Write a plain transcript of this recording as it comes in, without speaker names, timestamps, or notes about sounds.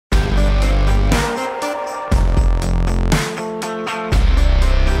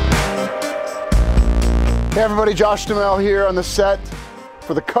Hey everybody, Josh Duhamel here on the set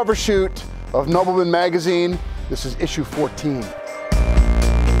for the cover shoot of Nobleman Magazine. This is issue 14.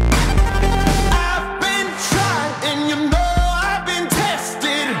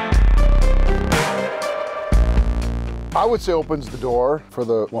 I would say opens the door for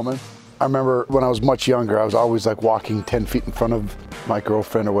the woman. I remember when I was much younger, I was always like walking 10 feet in front of my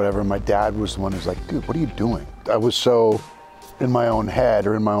girlfriend or whatever. And my dad was the one who's like, dude, what are you doing? I was so in my own head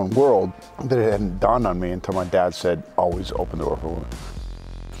or in my own world that it hadn't dawned on me until my dad said, always open the door for a woman.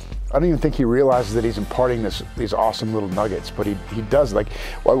 I don't even think he realizes that he's imparting these awesome little nuggets, but he does. Like,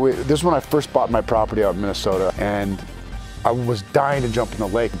 this is when I first bought my property out in Minnesota, and I was dying to jump in the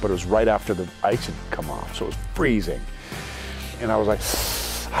lake, but it was right after the ice had come off, so it was freezing. And I was like,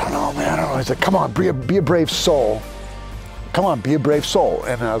 I don't know, man, I don't know. He's like, come on, be a brave soul. Come on, be a brave soul.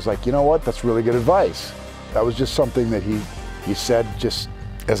 And I was like, you know what, that's really good advice. That was just something that he said just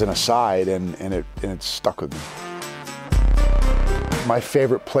as an aside, and it stuck with me. My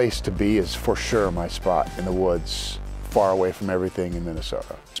favorite place to be is for sure my spot in the woods, far away from everything in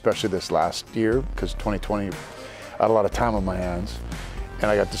Minnesota, especially this last year, because 2020, I had a lot of time on my hands, and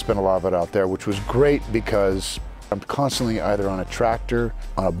I got to spend a lot of it out there, which was great because I'm constantly either on a tractor,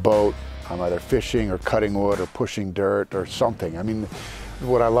 on a boat, I'm either fishing or cutting wood or pushing dirt or something. I mean,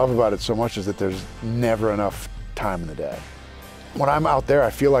 what I love about it so much is that there's never enough time in the day. When I'm out there, I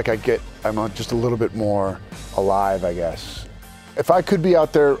feel like I'm just a little bit more alive, I guess. If I could be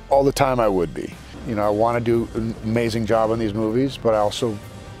out there all the time, I would be. You know, I want to do an amazing job on these movies, but I also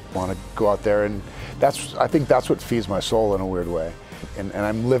want to go out there, and I think that's what feeds my soul in a weird way. And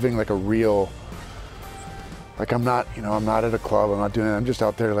I'm living like a real, like I'm not at a club, I'm not doing it, I'm just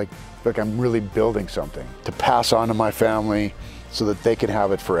out there like I'm really building something to pass on to my family so that they can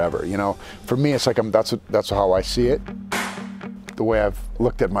have it forever. You know, for me, it's like that's how I see it. The way I've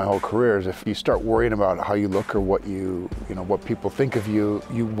looked at my whole career is if you start worrying about how you look or what what people think of you,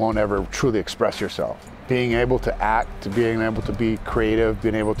 you won't ever truly express yourself. Being able to act, being able to be creative,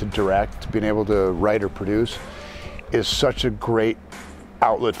 being able to direct, being able to write or produce is such a great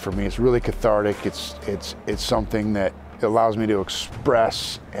outlet for me. It's really cathartic. It's something that allows me to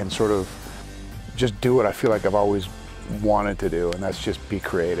express and sort of just do what I feel like I've always wanted to do, and that's just be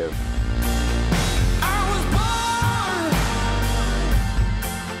creative.